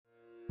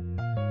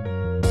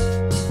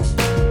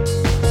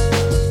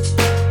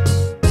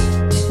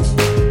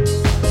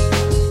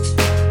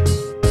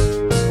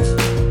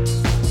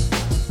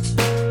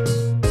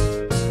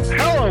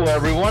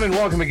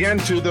welcome again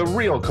to the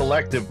Real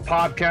Collective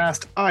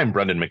Podcast. I'm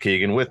Brendan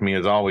McKeegan. With me,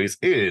 as always,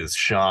 is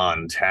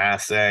Sean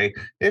Tassay.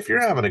 If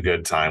you're having a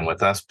good time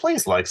with us,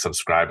 please like,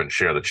 subscribe, and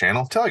share the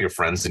channel. Tell your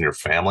friends and your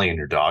family and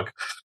your dog.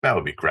 That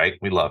would be great.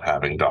 We love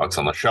having dogs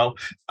on the show.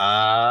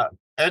 And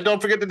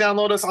don't forget to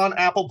download us on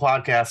Apple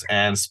Podcasts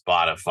and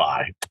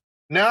Spotify.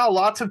 Now,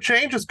 lots of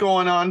changes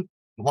going on.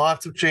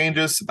 Lots of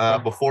changes.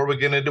 Before we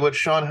get into it,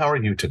 Sean, how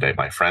are you today,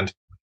 my friend?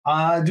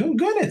 Doing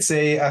good. It's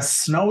a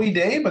snowy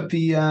day, but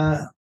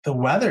the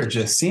weather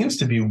just seems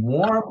to be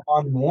warm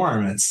on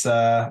warm. It's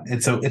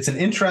an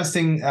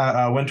interesting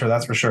winter,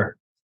 that's for sure.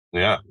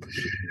 Yeah,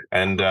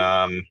 and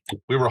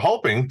we were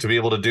hoping to be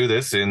able to do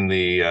this in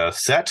the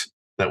set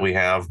that we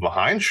have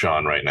behind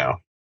Sean right now.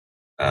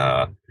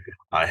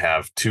 I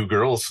have two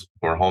girls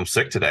who are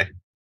homesick today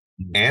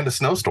and a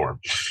snowstorm,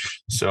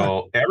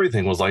 so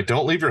everything was like,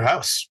 "Don't leave your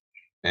house,"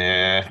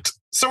 and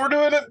so we're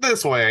doing it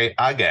this way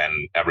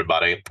again.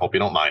 Everybody, hope you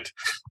don't mind.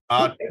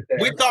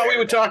 We thought we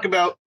would talk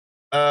about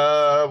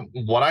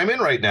what I'm in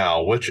right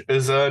now, which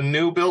is a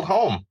new build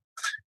home.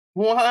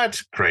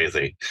 What?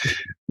 Crazy.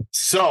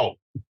 So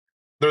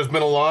there's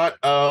been a lot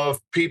of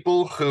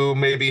people who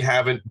maybe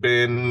haven't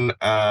been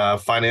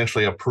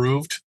financially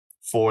approved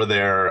for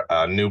their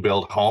new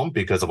build home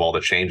because of all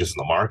the changes in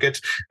the market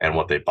and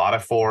what they bought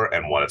it for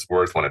and what it's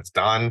worth when it's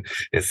done.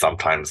 It's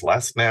sometimes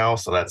less now,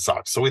 so that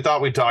sucks. So we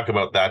thought we'd talk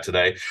about that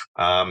today.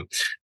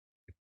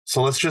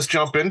 So let's just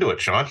jump into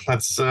it, Sean.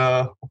 Let's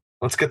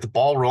get the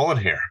ball rolling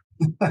here.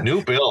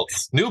 New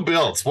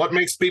builds. What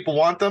makes people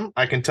want them?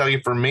 I can tell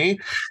you, for me,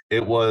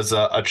 it was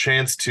a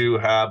chance to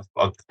have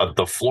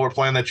the floor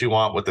plan that you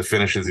want with the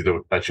finishes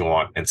that you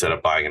want instead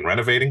of buying and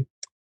renovating.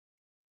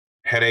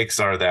 Headaches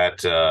are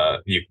that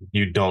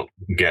you don't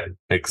get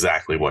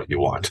exactly what you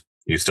want.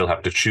 You still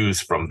have to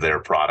choose from their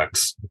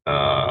products.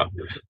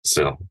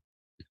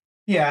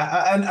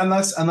 Yeah, and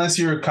unless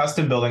you're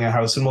custom building a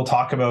house, and we'll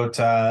talk about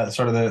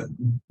sort of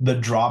the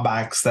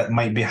drawbacks that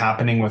might be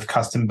happening with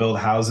custom build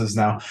houses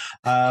now.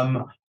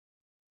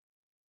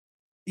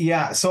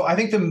 Yeah, so I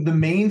think the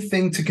main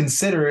thing to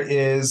consider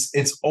is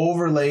it's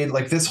overlaid,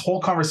 like this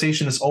whole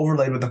conversation is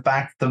overlaid with the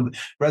fact that the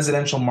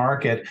residential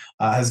market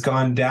has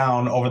gone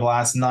down over the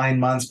last 9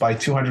 months by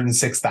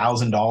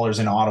 $206,000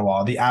 in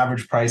Ottawa. The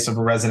average price of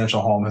a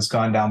residential home has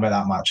gone down by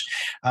that much.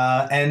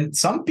 And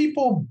some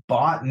people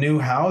bought new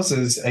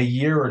houses a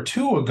year or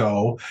two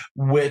ago,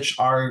 which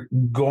are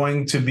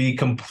going to be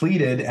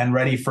completed and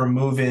ready for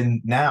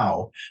move-in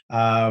now.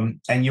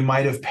 And you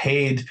might have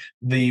paid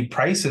the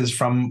prices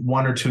from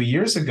 1 or 2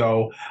 years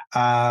ago,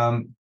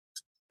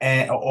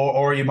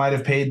 or you might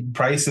have paid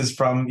prices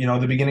from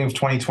the beginning of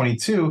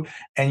 2022,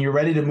 and you're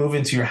ready to move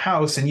into your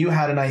house, and you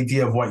had an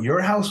idea of what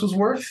your house was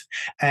worth,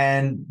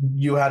 and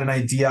you had an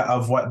idea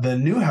of what the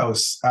new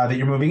house that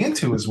you're moving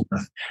into is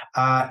worth,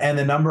 and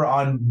the number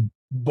on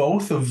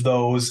both of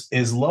those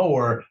is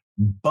lower,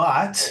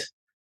 but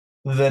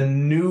the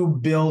new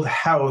build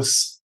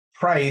house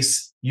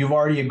price you've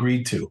already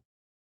agreed to.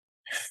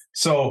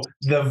 So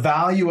the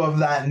value of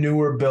that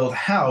newer built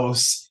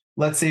house,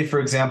 let's say, for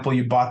example,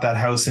 you bought that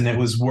house and it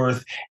was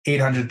worth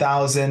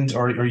 $800,000,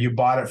 or you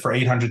bought it for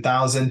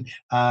 $800,000,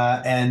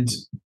 and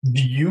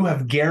you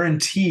have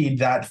guaranteed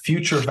that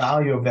future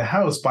value of the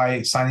house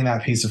by signing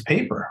that piece of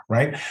paper,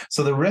 right?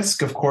 So the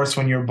risk, of course,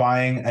 when you're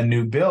buying a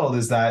new build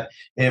is that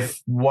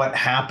if what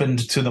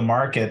happened to the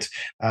market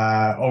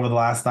over the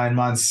last 9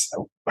 months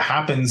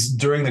happens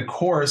during the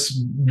course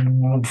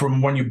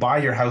from when you buy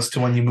your house to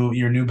when you move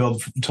your new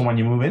build to when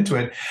you move into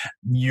it,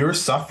 you're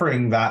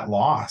suffering that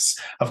loss.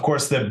 Of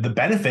course, the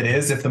benefit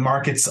is if the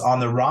market's on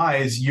the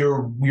rise,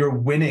 you're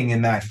winning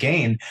in that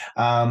gain.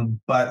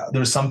 But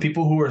there's some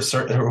people who are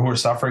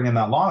suffering in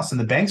that loss, and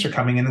the banks are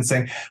coming in and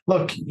saying,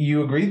 look,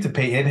 you agreed to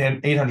pay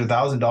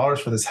 $800,000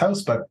 for this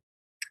house, but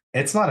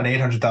it's not an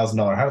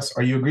 $800,000 house.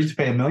 Or you agreed to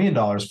pay $1 million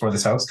for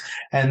this house,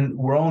 and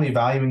we're only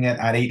valuing it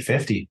at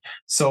 $850,000.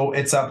 So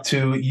it's up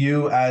to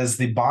you as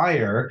the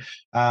buyer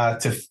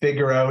to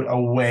figure out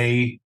a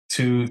way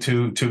to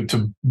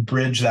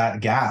bridge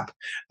that gap.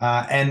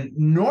 And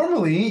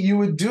normally you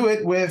would do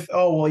it with,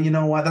 oh, well, you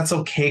know what? That's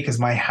okay because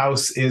my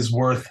house is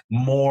worth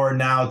more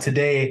now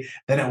today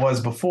than it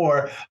was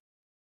before,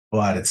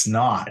 but it's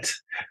not.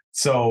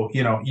 So,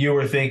 you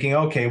were thinking,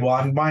 okay, well,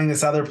 I'm buying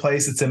this other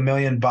place. It's $1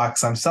 million.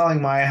 I'm selling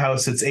my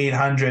house. It's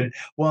 $800,000.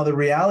 Well, the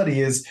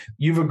reality is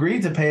you've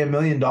agreed to pay $1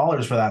 million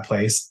for that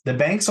place. The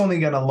bank's only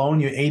going to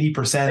loan you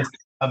 80%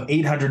 of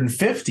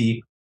 $850,000.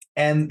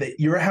 And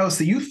your house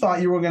that you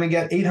thought you were going to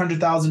get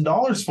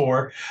 $800,000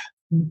 for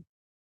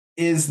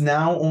is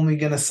now only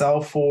going to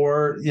sell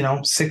for,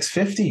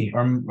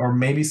 $650,000 or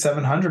maybe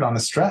 $700,000 on a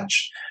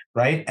stretch.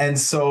 Right. And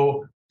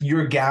so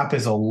your gap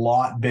is a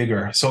lot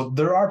bigger. So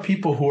there are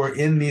people who are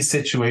in these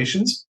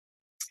situations,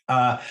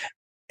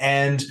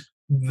 and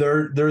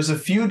there's a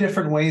few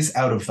different ways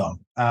out of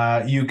them.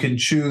 you can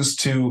choose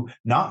to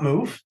not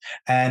move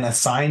and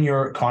assign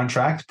your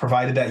contract,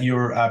 provided that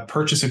your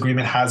purchase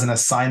agreement has an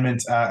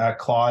assignment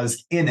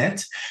clause in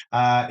it.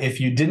 If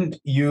you didn't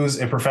use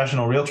a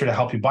professional realtor to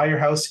help you buy your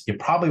house, you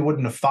probably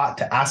wouldn't have thought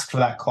to ask for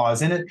that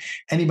clause in it.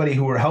 Anybody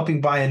who we're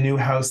helping buy a new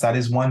house, that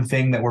is one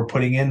thing that we're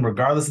putting in,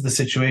 regardless of the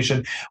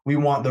situation. We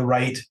want the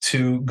right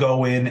to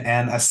go in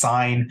and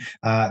assign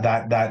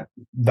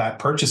that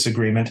purchase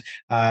agreement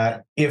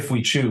if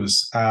we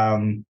choose.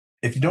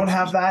 If you don't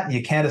have that and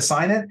you can't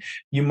assign it,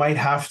 you might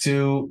have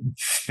to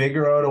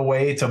figure out a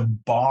way to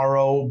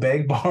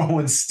beg, borrow,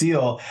 and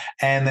steal,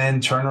 and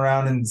then turn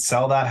around and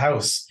sell that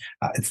house.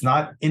 It's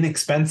not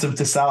inexpensive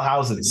to sell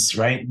houses,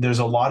 right? There's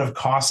a lot of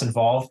costs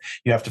involved.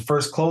 You have to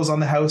first close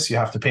on the house. You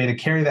have to pay to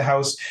carry the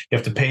house. You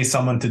have to pay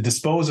someone to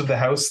dispose of the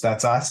house.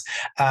 That's us.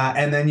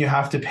 And then you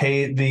have to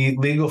pay the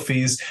legal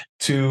fees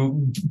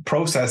to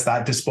process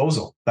that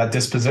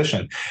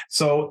disposition.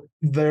 So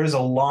there's a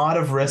lot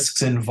of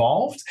risks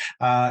involved.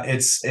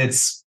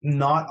 It's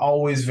not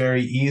always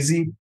very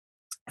easy.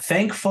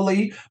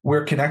 Thankfully,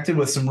 we're connected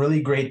with some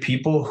really great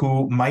people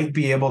who might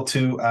be able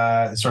to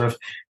sort of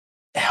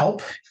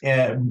help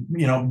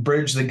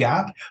bridge the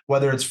gap,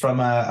 whether it's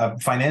from a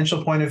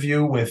financial point of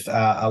view with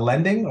a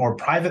lending or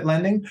private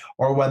lending,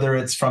 or whether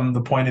it's from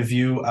the point of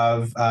view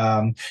of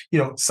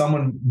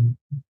someone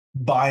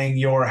buying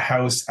your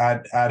house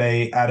at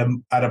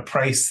a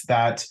price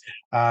that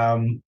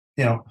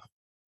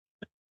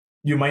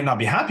you might not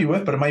be happy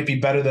with, but it might be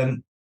better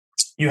than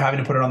you having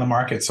to put it on the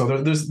market. So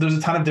there's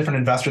a ton of different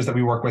investors that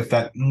we work with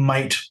that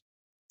might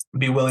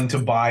be willing to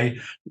buy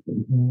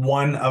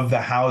one of the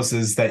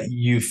houses that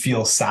you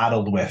feel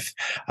saddled with.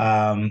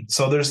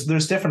 So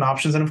there's different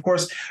options. And of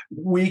course,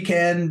 we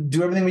can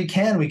do everything we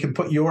can. We can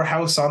put your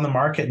house on the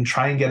market and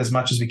try and get as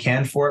much as we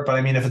can for it. But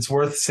I mean, if it's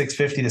worth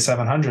 $650 to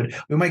 $700,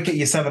 we might get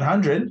you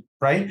 $700,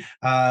 right?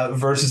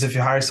 Versus if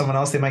you hire someone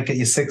else, they might get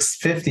you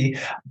 $650.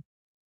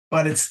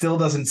 But it still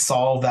doesn't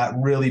solve that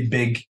really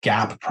big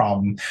gap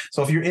problem.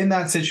 So if you're in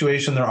that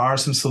situation, there are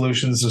some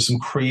solutions. There's some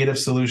creative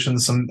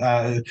solutions, some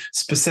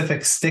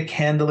specific stick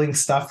handling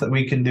stuff that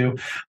we can do.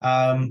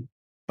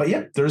 But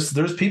yeah,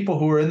 there's people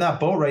who are in that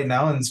boat right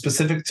now, and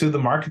specific to the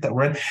market that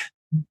we're in.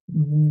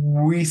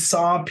 We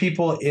saw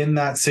people in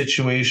that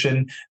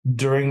situation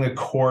during the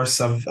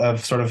course of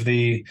sort of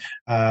the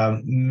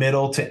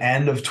middle to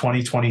end of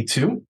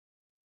 2022.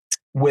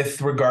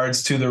 With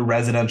regards to the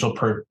residential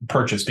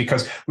purchase,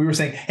 because we were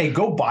saying, hey,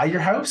 go buy your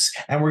house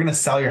and we're going to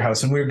sell your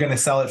house and we're going to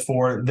sell it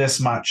for this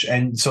much.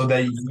 And so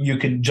that you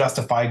can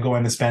justify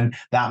going to spend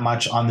that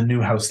much on the new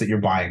house that you're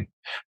buying.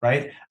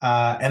 Right.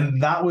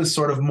 And that was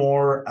sort of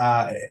more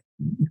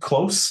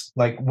close,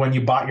 like when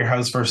you bought your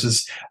house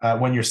versus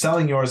when you're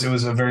selling yours. It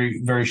was a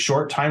very, very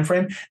short time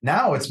frame.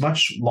 Now it's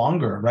much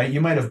longer, right? You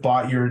might have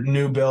bought your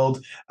new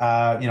build,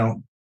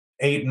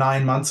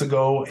 8-9 months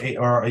ago,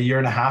 or a year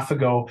and a half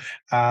ago.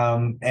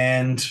 Now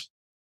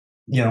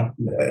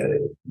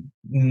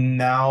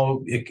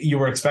you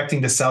were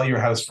expecting to sell your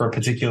house for a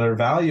particular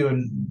value,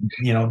 and,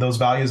 those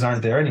values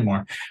aren't there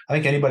anymore. I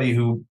think anybody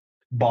who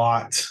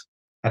bought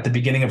at the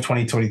beginning of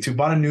 2022,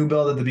 bought a new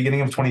build at the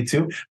beginning of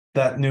 22,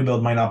 that new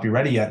build might not be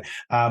ready yet,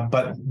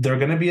 but they're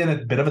going to be in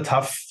a bit of a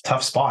tough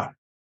spot.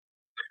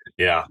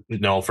 Yeah,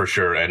 no, for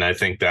sure. And I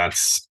think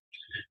that's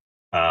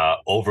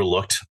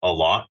overlooked a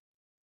lot.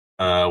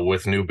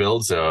 With new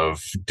builds,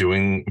 of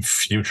doing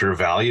future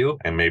value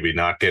and maybe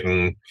not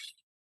getting,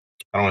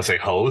 I don't want to say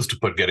hosed,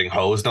 but getting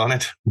hosed on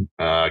it.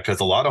 Because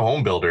a lot of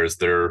home builders,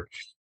 they're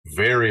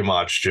very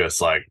much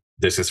just like,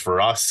 this is for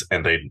us.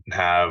 And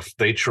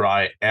they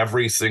try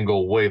every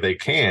single way they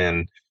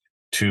can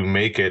to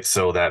make it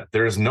so that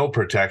there's no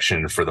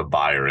protection for the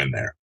buyer in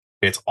there.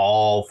 It's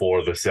all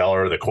for the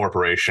seller, the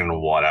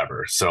corporation,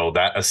 whatever. So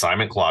that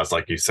assignment clause,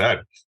 like you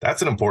said,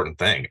 that's an important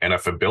thing. And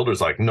if a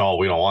builder's like, no,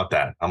 we don't want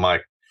that, I'm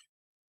like,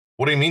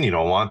 what do you mean you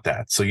don't want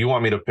that? So you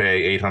want me to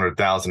pay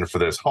 $800,000 for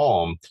this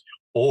home,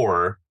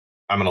 or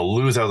I'm going to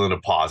lose out on the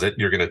deposit.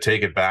 You're going to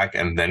take it back,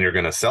 and then you're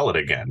going to sell it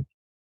again.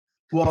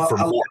 Well, for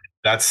more.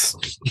 That's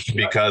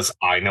because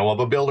I know of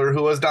a builder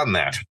who has done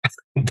that.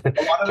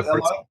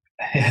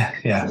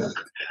 Yeah.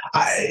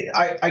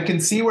 I can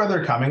see where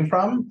they're coming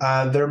from.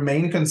 Their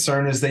main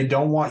concern is they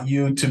don't want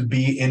you to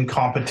be in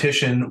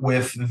competition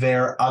with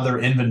their other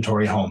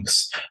inventory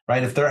homes,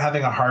 right? If they're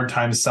having a hard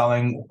time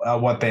selling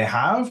what they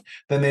have,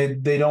 then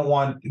they don't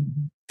want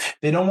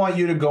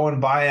you to go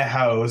and buy a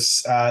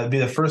house, be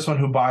the first one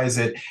who buys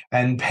it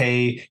and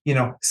pay,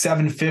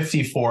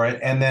 $750 for it.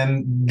 And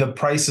then the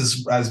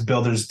prices, as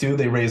builders do,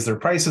 they raise their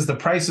prices. The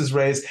prices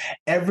raise.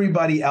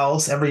 Everybody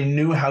else, every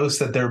new house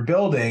that they're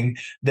building,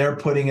 they're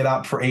putting it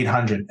up for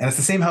 $800. And it's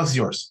the same house as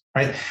yours,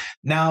 right?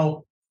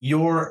 Now,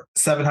 your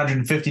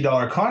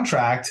 $750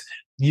 contract,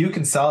 you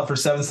can sell it for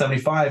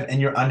 $775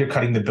 and you're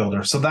undercutting the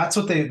builder. So that's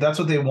what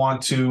they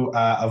want to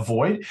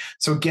avoid.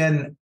 So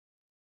again,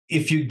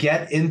 if you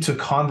get into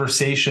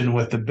conversation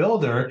with the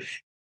builder,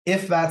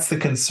 if that's the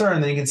concern,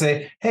 then you can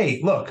say,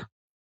 hey, look,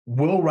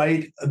 we'll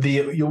write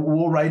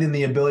in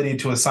the ability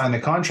to assign the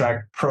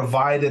contract,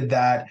 provided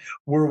that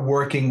we're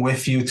working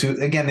with you to,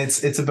 again,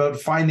 it's about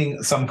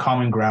finding some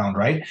common ground,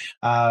 right?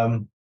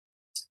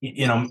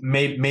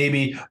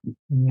 Maybe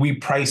we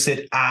price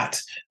it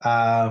at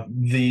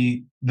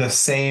the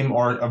same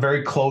or a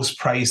very close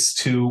price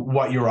to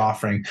what you're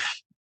offering.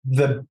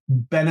 The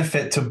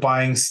benefit to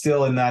buying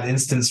still in that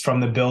instance from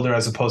the builder,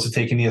 as opposed to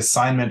taking the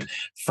assignment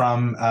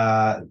from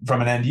an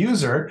end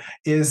user,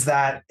 is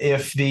that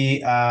if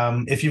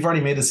you've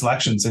already made the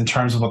selections in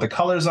terms of what the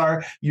colors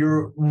are,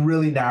 you're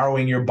really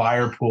narrowing your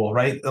buyer pool,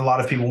 right? A lot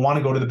of people want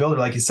to go to the builder,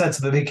 like you said,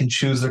 so that they can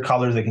choose their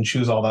colors, they can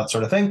choose all that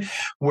sort of thing.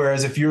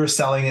 Whereas if you're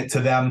selling it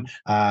to them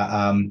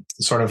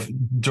sort of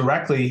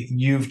directly,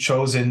 you've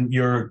chosen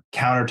your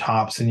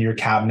countertops and your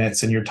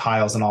cabinets and your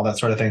tiles and all that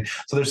sort of thing.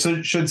 So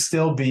there should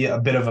still be a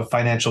bit of a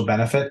financial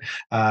benefit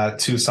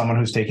to someone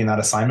who's taking that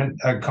assignment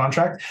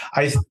contract.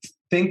 I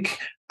think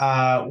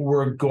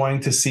we're going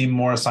to see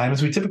more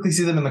assignments. We typically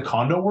see them in the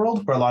condo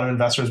world, where a lot of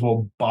investors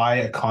will buy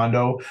a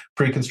condo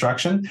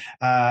pre-construction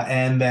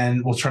and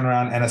then we'll turn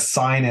around and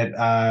assign it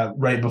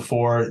right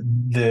before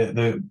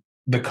the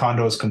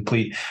condo is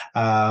complete.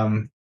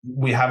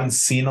 We haven't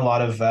seen a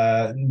lot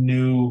of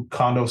new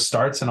condo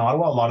starts in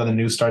Ottawa. A lot of the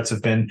new starts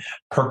have been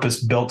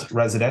purpose-built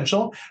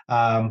residential,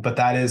 but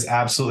that is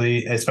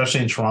absolutely,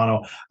 especially in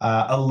Toronto,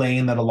 a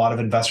lane that a lot of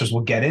investors will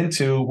get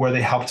into, where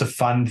they help to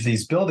fund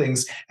these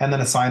buildings and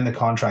then assign the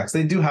contracts.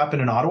 They do happen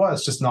in Ottawa.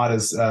 It's just not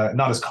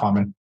as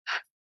common.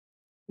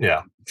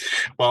 Yeah.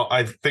 Well,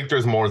 I think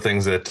there's more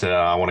things that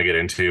I want to get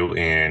into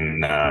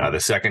in the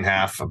second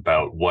half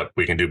about what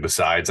we can do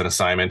besides an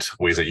assignment,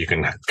 ways that you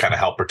can kind of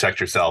help protect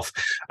yourself,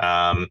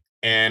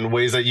 and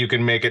ways that you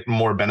can make it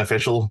more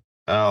beneficial,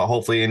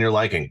 hopefully in your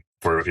liking,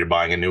 for if you're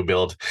buying a new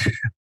build,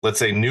 let's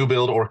say new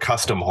build or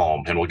custom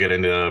home. And we'll get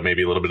into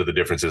maybe a little bit of the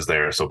differences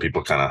there, so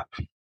people kind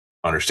of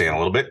understand a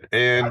little bit,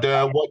 and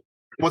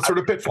what sort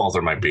of pitfalls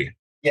there might be.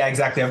 Yeah,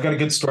 exactly. I've got a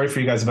good story for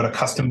you guys about a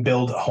custom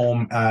build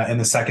home in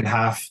the second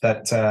half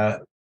that,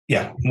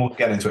 we'll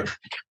get into it.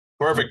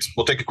 Perfect.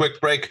 We'll take a quick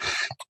break.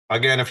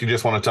 Again, if you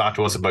just want to talk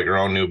to us about your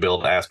own new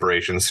build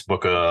aspirations,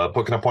 book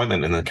an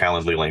appointment in the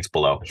Calendly links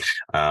below.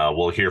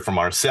 We'll hear from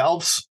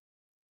ourselves,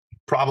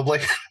 probably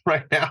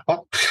right now.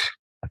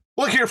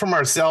 We'll hear from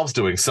ourselves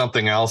doing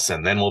something else,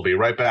 and then we'll be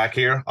right back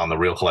here on the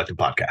Real Collective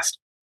Podcast.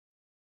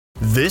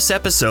 This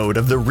episode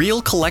of the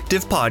Real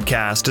Collective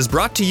Podcast is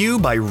brought to you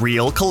by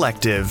Real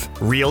Collective.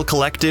 Real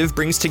Collective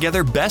brings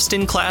together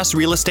best-in-class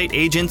real estate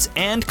agents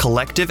and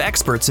collective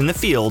experts in the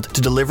field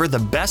to deliver the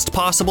best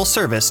possible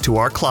service to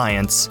our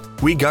clients.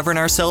 We govern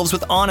ourselves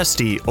with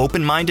honesty,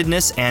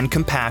 open-mindedness, and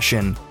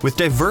compassion. With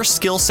diverse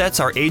skill sets,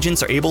 our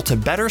agents are able to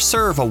better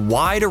serve a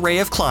wide array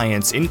of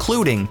clients,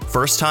 including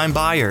first-time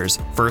buyers,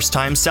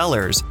 first-time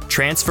sellers,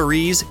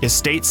 transferees,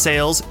 estate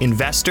sales,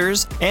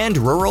 investors, and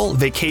rural,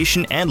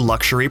 vacation, and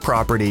luxury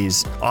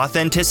properties.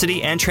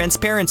 Authenticity and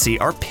transparency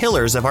are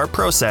pillars of our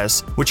process,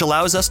 which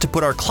allows us to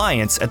put our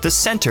clients at the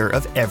center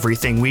of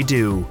everything we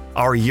do.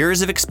 Our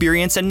years of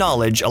experience and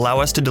knowledge allow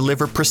us to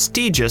deliver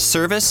prestigious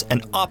service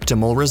and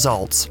optimal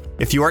results.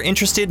 If you are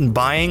interested in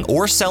buying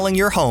or selling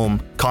your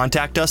home,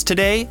 contact us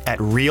today at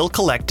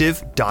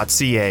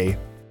realcollective.ca.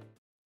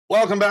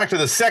 Welcome back to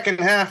the second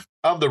half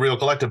of the Real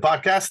Collective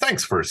Podcast.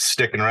 Thanks for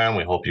sticking around.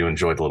 We hope you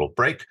enjoyed the little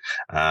break.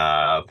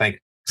 Thanks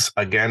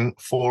again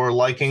for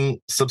liking,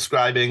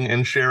 subscribing,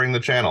 and sharing the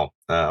channel.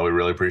 We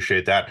really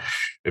appreciate that.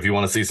 If you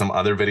want to see some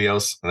other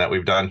videos that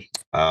we've done,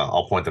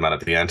 I'll point them out at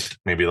the end.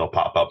 Maybe they'll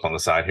pop up on the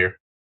side here.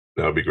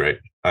 That would be great.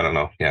 I don't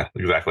know. Yeah,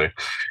 exactly.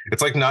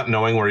 It's like not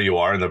knowing where you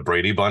are in the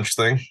Brady Bunch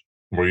thing,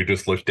 where you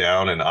just look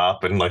down and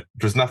up and like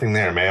there's nothing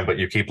there, man, but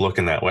you keep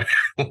looking that way.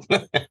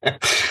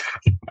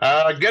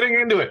 Getting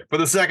into it for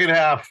the second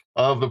half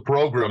of the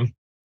program,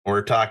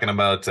 we're talking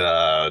about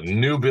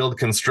new build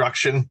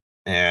construction.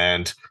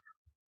 And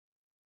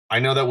I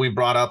know that we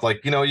brought up,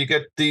 like, you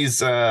get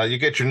these, you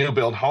get your new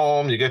build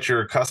home, you get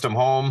your custom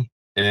home.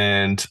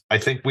 And I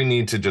think we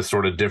need to just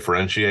sort of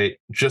differentiate,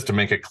 just to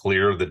make it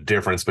clear, the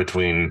difference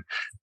between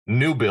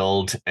new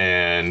build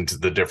and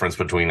the difference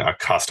between a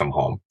custom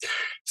home.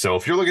 So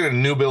if you're looking at a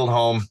new build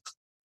home,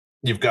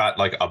 you've got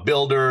like a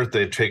builder,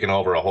 they've taken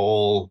over a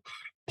whole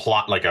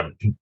plot, like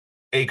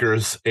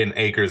acres and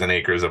acres and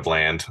acres of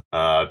land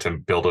to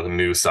build a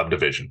new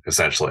subdivision,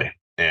 essentially.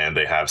 And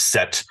they have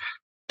set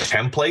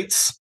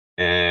templates,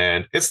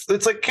 and it's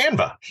like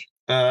Canva,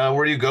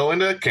 where you go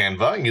into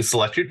Canva and you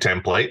select your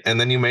template, and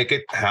then you make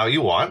it how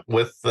you want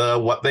with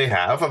what they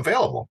have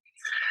available.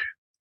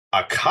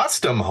 A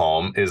custom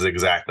home is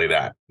exactly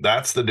that.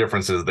 That's the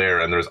differences there.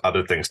 And there's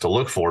other things to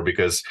look for,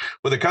 because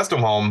with a custom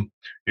home,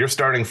 you're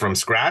starting from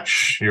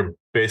scratch. You're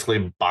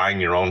basically buying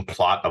your own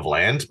plot of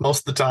land most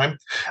of the time.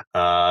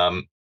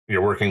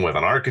 You're working with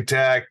an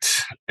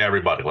architect,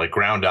 everybody, like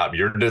ground up.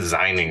 You're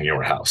designing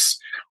your house.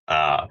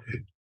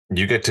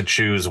 You get to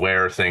choose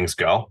where things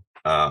go.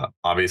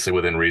 Obviously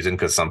within reason,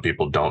 because some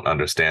people don't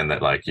understand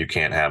that, like, you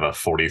can't have a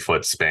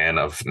 40-foot span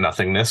of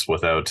nothingness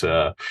without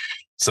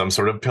some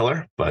sort of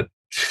pillar. But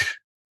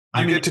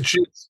You get to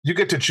choose. You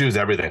get to choose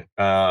everything.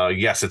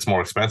 Yes, it's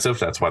more expensive.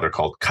 That's why they're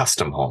called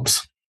custom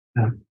homes.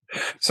 Yeah.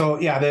 So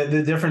yeah,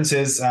 the difference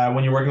is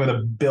when you're working with a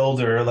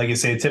builder, like you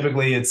say,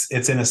 typically it's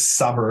in a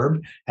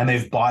suburb and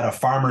they've bought a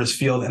farmer's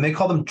field, and they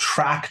call them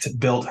tract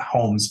built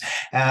homes.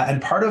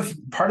 And part of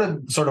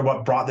sort of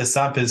what brought this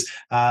up is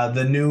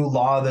the new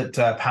law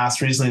that passed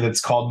recently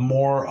that's called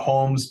More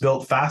Homes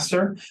Built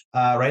Faster.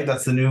 Right,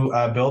 that's the new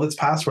bill that's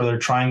passed, where they're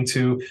trying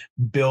to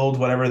build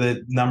whatever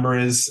the number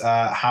is,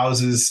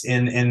 houses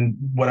in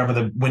whatever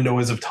the window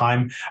is of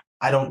time.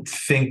 I don't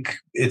think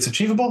it's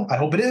achievable. I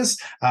hope it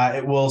is.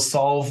 It will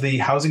solve the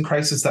housing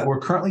crisis that we're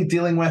currently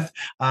dealing with.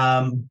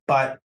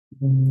 But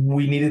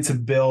we needed to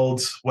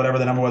build whatever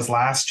the number was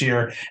last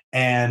year,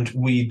 and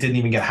we didn't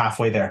even get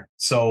halfway there.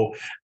 So,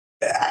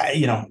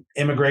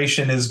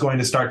 immigration is going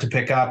to start to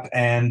pick up.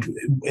 And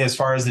as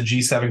far as the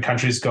G7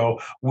 countries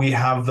go, we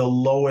have the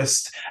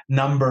lowest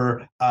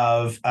number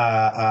of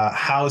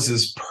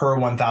houses per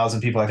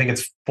 1,000 people. I think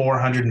it's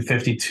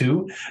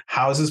 452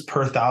 houses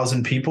per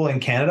 1,000 people in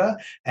Canada.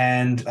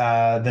 And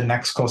the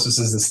next closest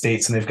is the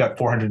States, and they've got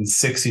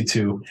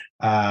 462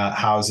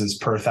 houses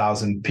per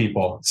 1,000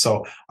 people.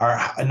 So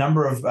our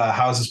number of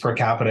houses per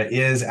capita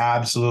is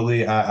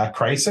absolutely a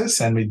crisis,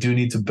 and we do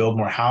need to build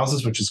more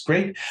houses, which is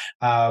great.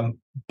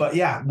 But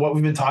yeah, what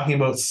we've been talking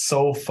about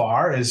so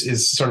far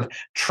is sort of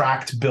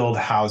tract build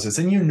houses.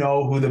 And you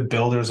know who the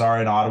builders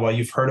are in Ottawa.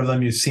 You've heard of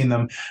them. You've seen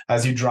them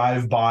as you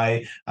drive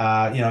by.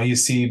 You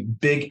see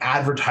big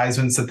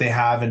advertisements that they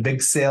have and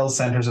big sales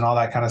centers and all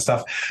that kind of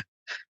stuff.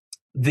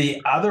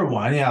 The other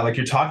one, like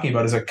you're talking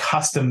about, is a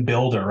custom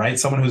builder, right?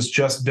 Someone who's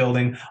just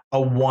building a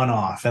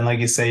one-off. And like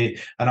you say,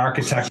 an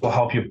architect will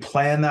help you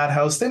plan that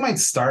house. They might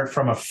start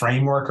from a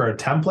framework or a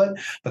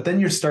template, but then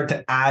you start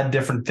to add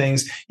different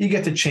things. You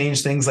get to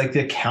change things like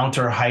the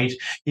counter height.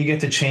 You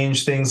get to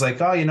change things like,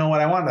 oh, you know what?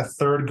 I want a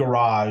third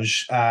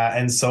garage.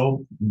 And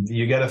so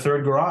you get a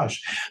third garage.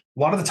 A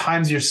lot of the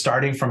times you're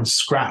starting from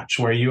scratch,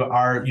 where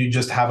you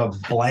just have a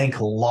blank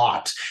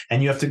lot,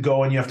 and you have to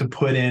go and you have to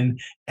put in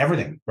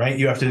everything, right?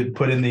 You have to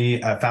put in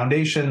the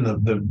foundation,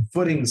 the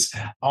footings,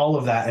 all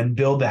of that, and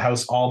build the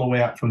house all the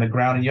way up from the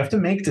ground. And you have to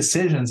make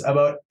decisions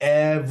about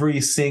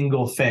every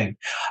single thing.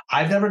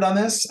 I've never done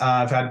this.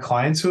 I've had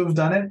clients who have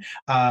done it.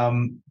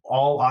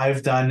 All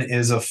I've done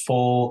is a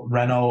full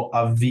reno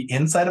of the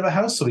inside of a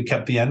house. So we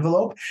kept the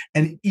envelope.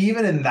 And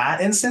even in that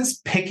instance,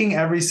 picking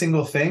every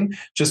single thing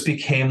just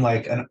became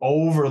like an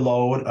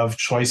overload of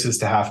choices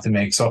to have to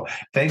make. So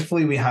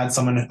thankfully, we had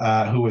someone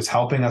who was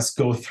helping us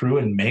go through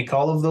and make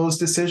all of those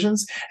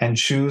decisions and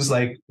choose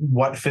like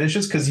what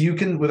finishes. Because you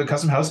can, with a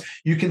custom house,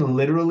 you can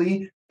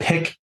literally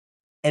pick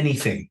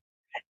anything.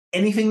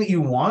 Anything that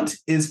you want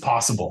is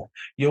possible.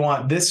 You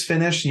want this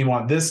finish, you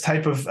want this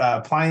type of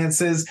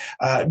appliances,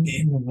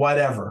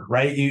 whatever,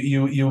 right?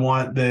 You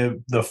want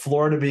the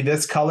floor to be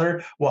this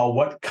color. Well,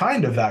 what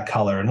kind of that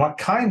color and what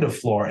kind of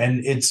floor?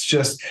 And it's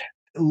just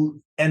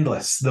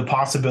endless. The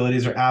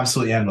possibilities are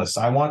absolutely endless.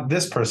 I want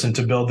this person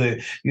to build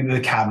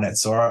the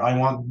cabinets, or I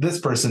want this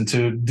person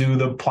to do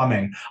the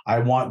plumbing. I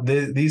want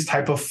these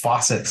type of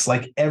faucets.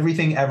 Like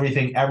everything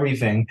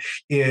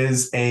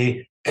is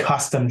a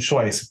custom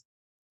choice.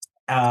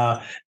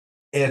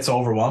 It's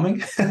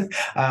overwhelming.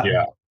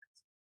 Yeah.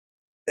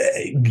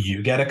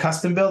 You get a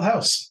custom built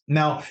house.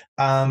 Now,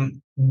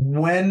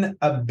 when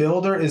a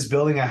builder is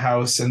building a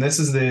house, and this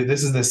is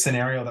the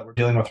scenario that we're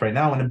dealing with right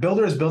now, when a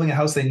builder is building a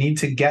house, they need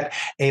to get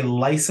a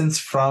license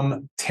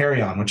from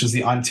Tarion, which is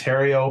the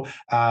Ontario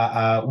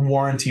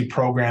warranty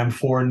program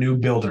for new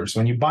builders.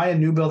 When you buy a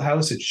new build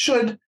house, it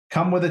should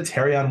come with a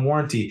Tarion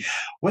warranty,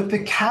 with the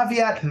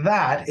caveat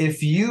that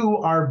if you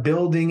are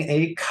building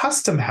a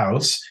custom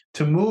house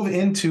to move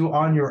into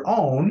on your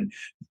own,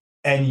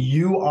 and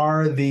you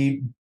are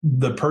the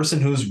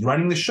person who's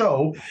running the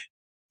show,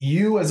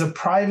 you as a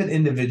private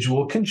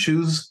individual can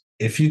choose.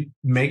 If you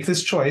make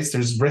this choice,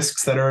 there's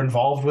risks that are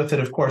involved with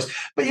it, of course,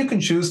 but you can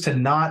choose to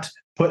not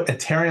put a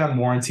Tarion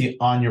warranty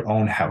on your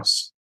own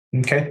house.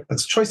 Okay,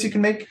 that's a choice you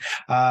can make.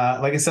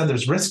 Like I said,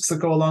 there's risks that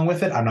go along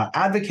with it. I'm not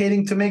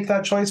advocating to make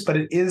that choice, but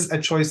it is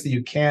a choice that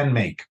you can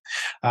make.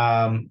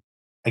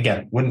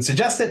 Again, wouldn't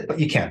suggest it, but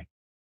you can.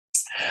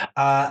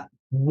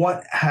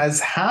 What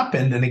has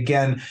happened, and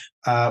again,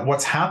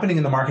 what's happening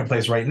in the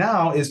marketplace right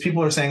now is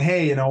people are saying,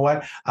 hey, you know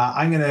what?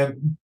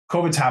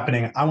 COVID's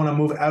happening. I want to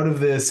move out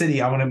of the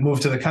city. I want to move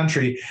to the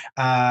country.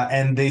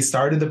 And they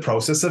started the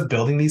process of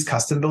building these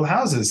custom built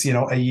houses,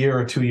 a year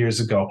or 2 years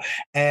ago.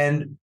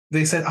 And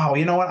they said, oh,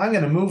 you know what? I'm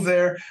going to move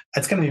there.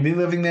 It's going to be me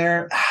living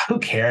there. Who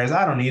cares?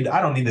 I don't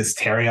need this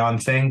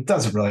Tarion thing.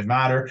 Doesn't really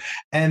matter.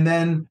 And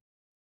then,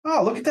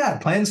 oh, look at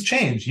that. Plans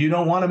change. You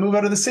don't want to move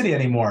out of the city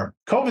anymore.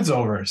 COVID's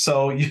over.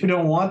 So you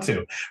don't want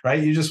to,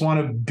 right? You just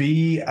want to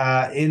be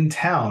in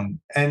town.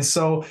 And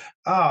so,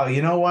 oh,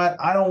 you know what?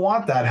 I don't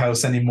want that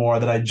house anymore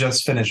that I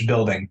just finished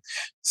building.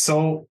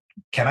 So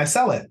can I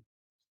sell it?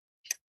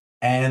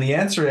 And the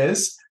answer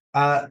is,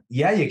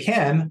 yeah, you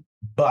can,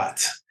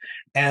 but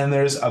And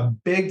there's a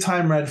big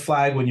time red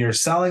flag when you're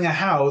selling a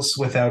house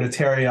without a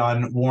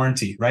Tarion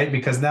warranty, right?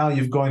 Because now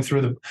you've going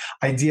through the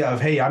idea of,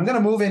 hey, I'm going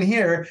to move in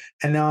here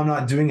and now I'm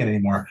not doing it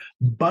anymore.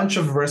 Bunch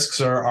of risks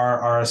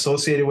are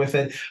associated with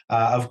it.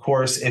 Of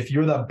course, if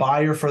you're the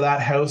buyer for that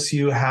house,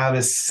 you have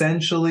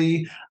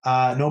essentially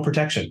no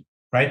protection.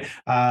 Right.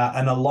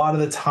 And a lot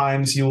of the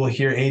times you will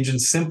hear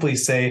agents simply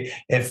say,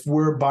 if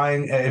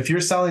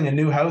you're selling a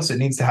new house, it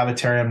needs to have a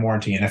Tarion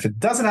warranty. And if it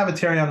doesn't have a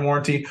Tarion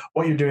warranty,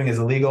 what you're doing is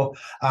illegal.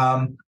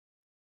 On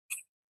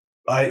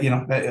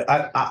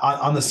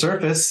the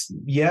surface,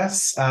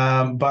 yes.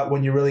 But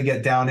when you really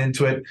get down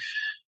into it,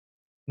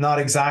 not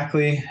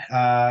exactly.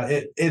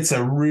 It's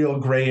a real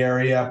gray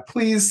area.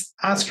 Please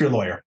ask your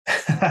lawyer.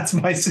 That's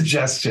my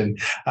suggestion.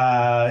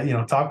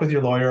 Talk with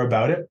your lawyer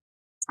about it.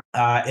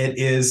 It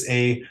is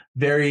a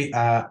very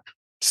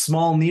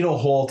small needle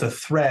hole to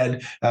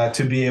thread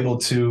to be able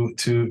to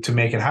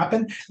make it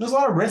happen. There's a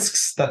lot of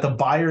risks that the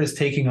buyer is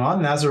taking on,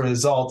 and as a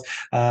result,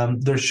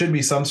 there should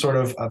be some sort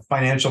of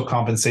financial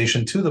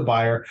compensation to the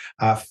buyer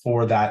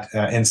for that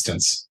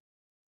instance.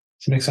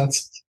 Does that make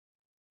sense?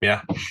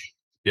 Yeah.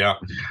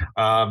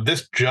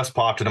 This just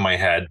popped into my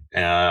head.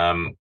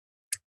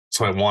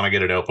 So I want to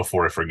get it out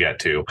before I forget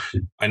to.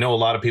 I know a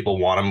lot of people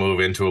want to move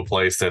into a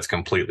place that's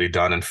completely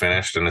done and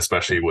finished, and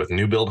especially with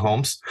new build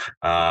homes.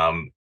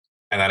 And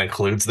that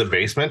includes the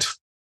basement.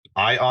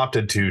 I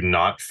opted to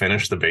not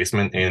finish the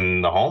basement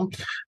in the home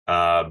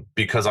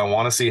because I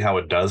want to see how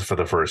it does for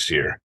the first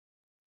year.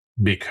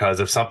 Because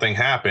if something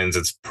happens,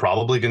 it's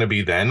probably going to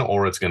be then,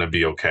 or it's going to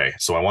be okay.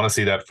 So I want to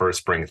see that first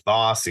spring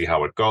thaw, see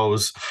how it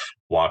goes,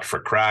 watch for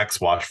cracks,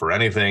 watch for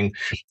anything.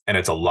 And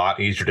it's a lot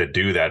easier to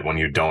do that when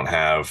you don't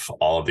have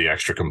all of the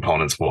extra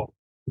components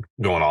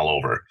going all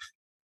over.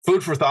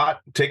 Food for thought,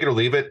 take it or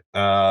leave it.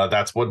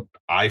 That's what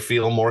I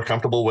feel more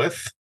comfortable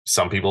with.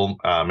 Some people,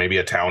 maybe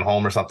a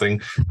townhome or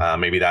something,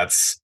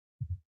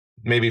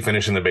 maybe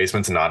finishing the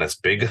basement's not as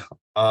big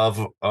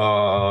of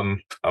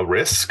a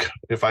risk,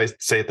 if I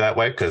say it that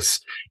way,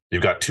 because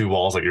you've got two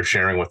walls that you're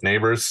sharing with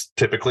neighbors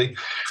typically,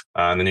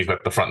 and then you've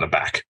got the front and the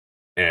back,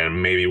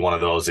 and maybe one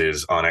of those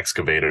is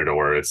unexcavated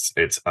or it's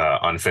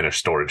unfinished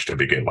storage to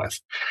begin with.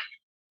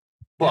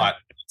 But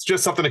it's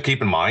just something to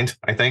keep in mind.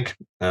 I think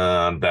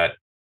that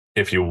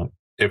if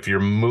you're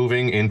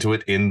moving into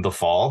it in the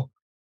fall,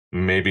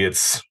 maybe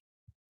it's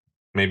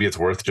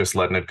worth just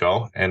letting it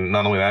go. And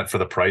not only that, for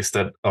the price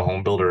that a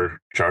home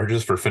builder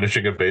charges for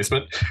finishing a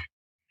basement,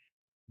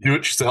 do it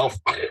yourself.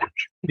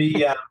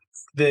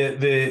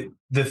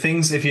 The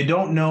things, if you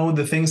don't know,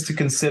 the things to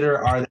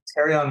consider are the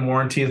Tarion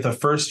warranty. The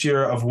first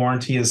year of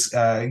warranty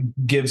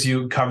gives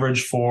you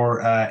coverage for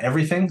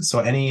everything. So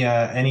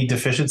any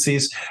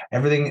deficiencies,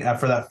 everything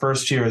for that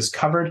first year is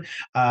covered.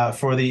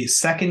 For the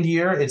second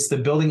year, it's the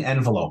building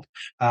envelope.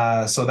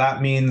 So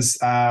that means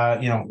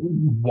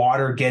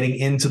water getting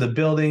into the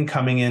building,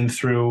 coming in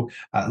through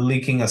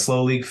leaking, a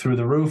slow leak through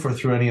the roof or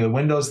through any of the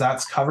windows.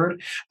 That's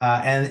covered.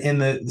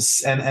 And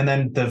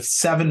then the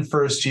 7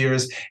 first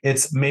years,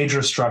 it's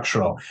major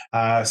structural.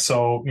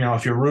 So,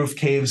 if your roof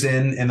caves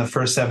in the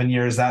first 7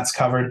 years, that's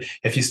covered.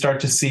 If you start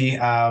to see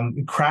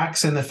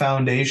cracks in the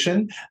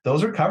foundation,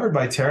 those are covered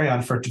by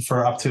Tarion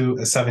for up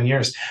to 7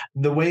 years.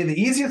 The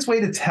easiest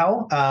way to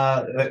tell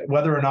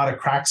whether or not a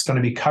crack's going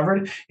to be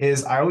covered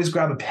is I always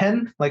grab a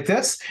pen like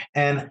this,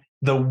 and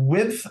the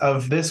width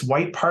of this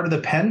white part of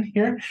the pen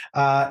here,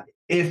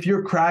 if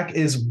your crack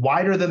is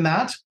wider than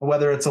that,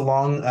 whether it's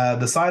along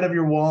the side of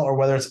your wall or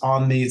whether it's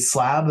on the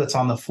slab that's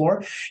on the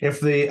floor,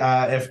 if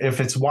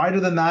it's wider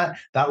than that,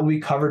 that will be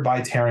covered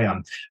by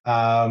Tarion.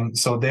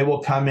 So they will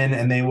come in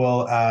and they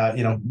will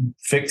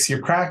fix your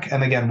crack,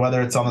 and again,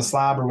 whether it's on the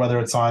slab or whether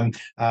it's on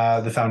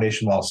the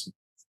foundation walls.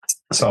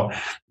 So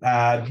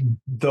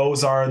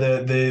those are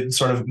the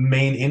sort of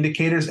main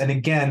indicators. And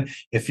again,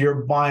 if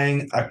you're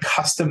buying a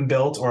custom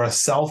built or a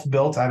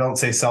self-built, I don't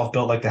say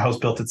self-built like the house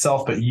built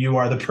itself, but you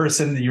are the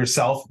person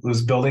yourself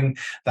who's building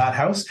that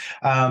house.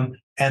 And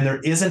there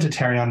isn't a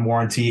Tarion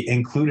warranty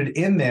included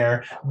in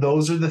there,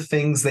 those are the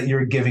things that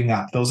you're giving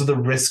up. Those are the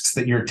risks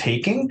that you're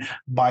taking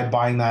by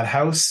buying that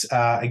house.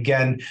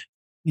 Again,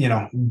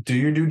 do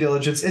your due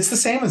diligence. It's the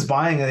same as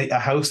buying a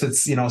house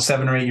that's,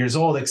 7 or 8 years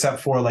old,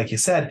 except for, like you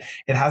said,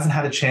 it hasn't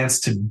had a chance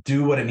to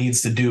do what it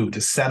needs to do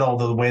to settle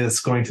the way that's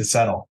going to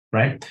settle.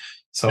 Right.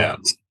 So,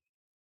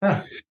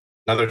 yeah.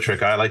 Another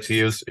trick I like to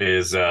use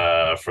is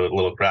for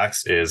little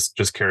cracks is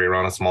just carry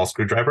around a small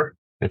screwdriver.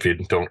 If you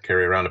don't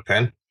carry around a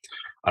pen,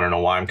 I don't know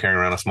why I'm carrying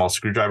around a small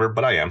screwdriver,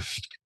 but I am.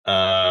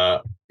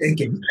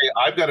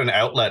 I've got an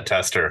outlet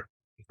tester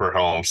for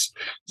homes.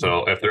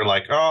 So if they're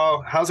like,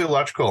 oh, how's the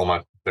electrical? I'm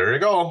like, there you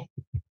go.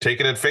 Take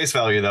it at face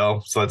value,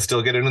 though. So let's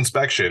still get an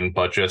inspection,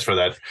 but just for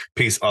that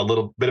piece, a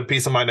little bit of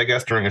peace of mind, I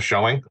guess, during a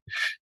showing,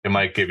 it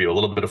might give you a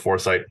little bit of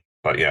foresight.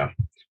 But yeah,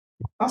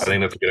 awesome. I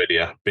think that's a good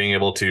idea. Being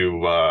able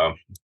to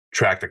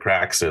track the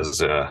cracks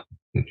is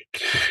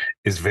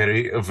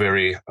very,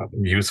 very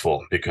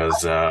useful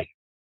because I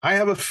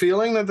have a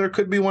feeling that there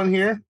could be one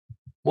here.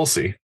 We'll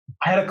see.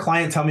 I had a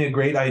client tell me a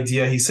great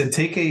idea. He said,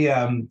 take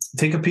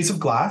a piece of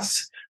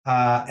glass,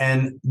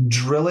 and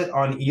drill it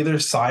on either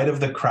side of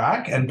the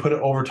crack and put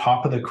it over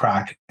top of the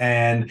crack.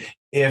 And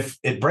if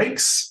it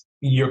breaks,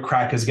 your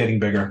crack is getting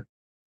bigger.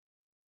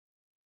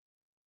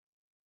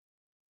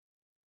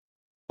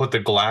 Put the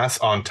glass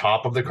on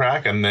top of the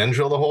crack and then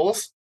drill the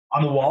holes?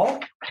 On the wall?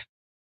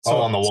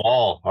 On the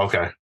wall.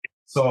 Okay.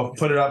 So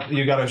put it up.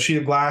 You got a sheet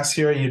of glass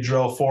here. You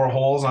drill 4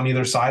 holes on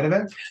either side of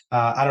it.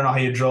 I don't know how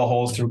you drill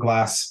holes through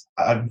glass.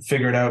 I've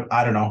figured out.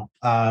 I don't know.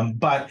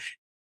 But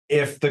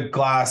if the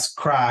glass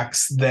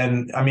cracks,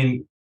 then I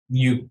mean,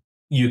 you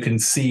can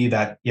see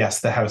that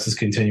yes, the house is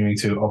continuing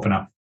to open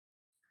up.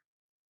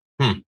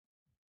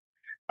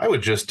 I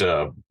would just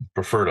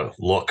prefer to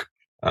look.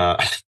 Yeah,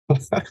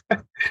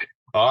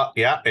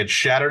 it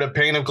shattered a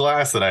pane of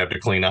glass that I have to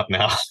clean up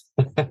now.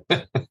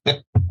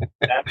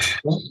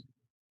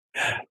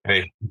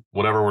 Hey,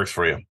 whatever works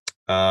for you.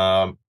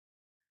 But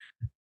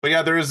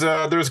yeah,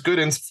 there's good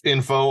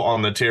info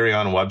on the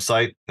Tarion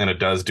website, and it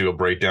does do a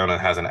breakdown. It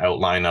has an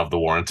outline of the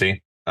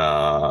warranty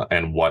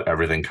and what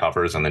everything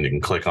covers, and then you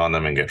can click on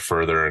them and get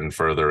further and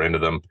further into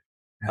them.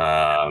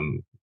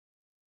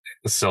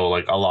 So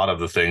like a lot of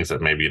the things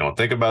that maybe you don't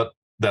think about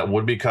that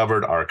would be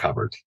covered are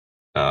covered.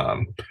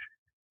 I'm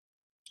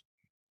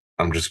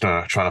just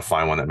trying to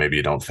find one that maybe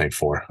you don't think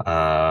for.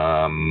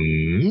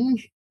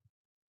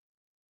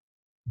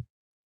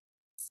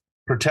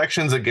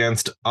 Protections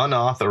against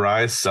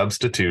unauthorized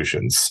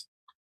substitutions.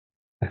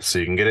 So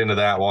you can get into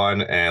that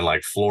one, and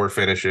like floor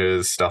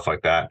finishes, stuff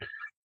like that,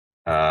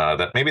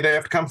 that maybe they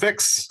have to come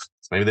fix.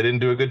 Maybe they didn't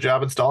do a good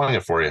job installing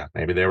it for you.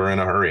 Maybe they were in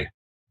a hurry.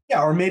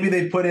 Yeah, or maybe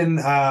they put in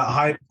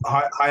high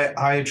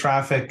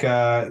traffic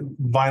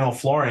vinyl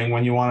flooring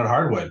when you wanted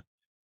hardwood.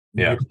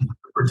 Yeah,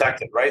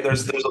 protected, right?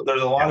 There's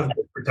a lot of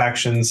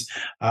protections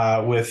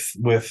with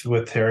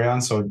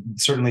Tarion. So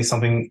certainly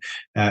something.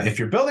 If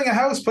you're building a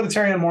house, put a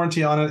Tarion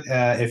warranty on it.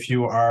 If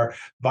you are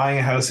buying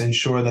a house,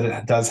 ensure that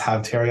it does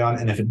have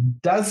Tarion. And if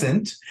it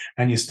doesn't,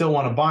 and you still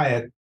want to buy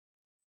it,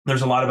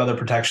 there's a lot of other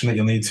protection that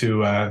you'll need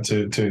to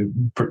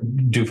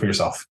do for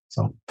yourself.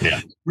 So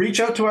yeah, reach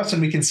out to us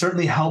and we can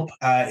certainly help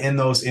in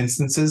those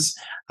instances.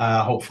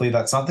 Hopefully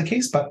that's not the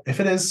case, but if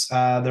it is,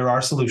 there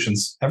are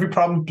solutions. Every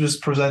problem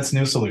just presents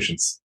new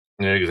solutions.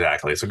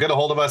 Exactly. So get a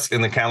hold of us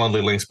in the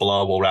Calendly links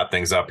below. We'll wrap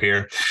things up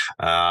here.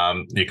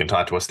 You can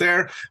talk to us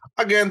there.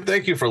 Again,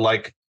 thank you for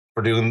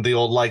doing the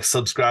old like,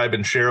 subscribe,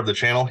 and share of the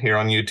channel here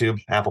on YouTube,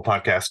 Apple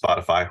Podcasts,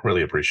 Spotify.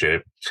 Really appreciate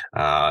it.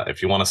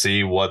 If you want to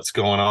see what's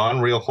going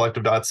on,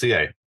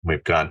 realcollective.ca.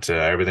 We've got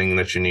everything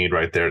that you need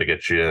right there to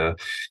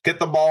get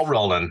the ball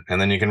rolling. And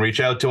then you can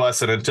reach out to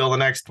us. And until the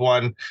next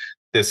one,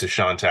 this is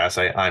Sean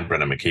Tassay. I'm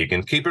Brennan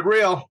McKeegan. Keep it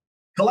real.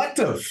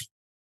 Collective.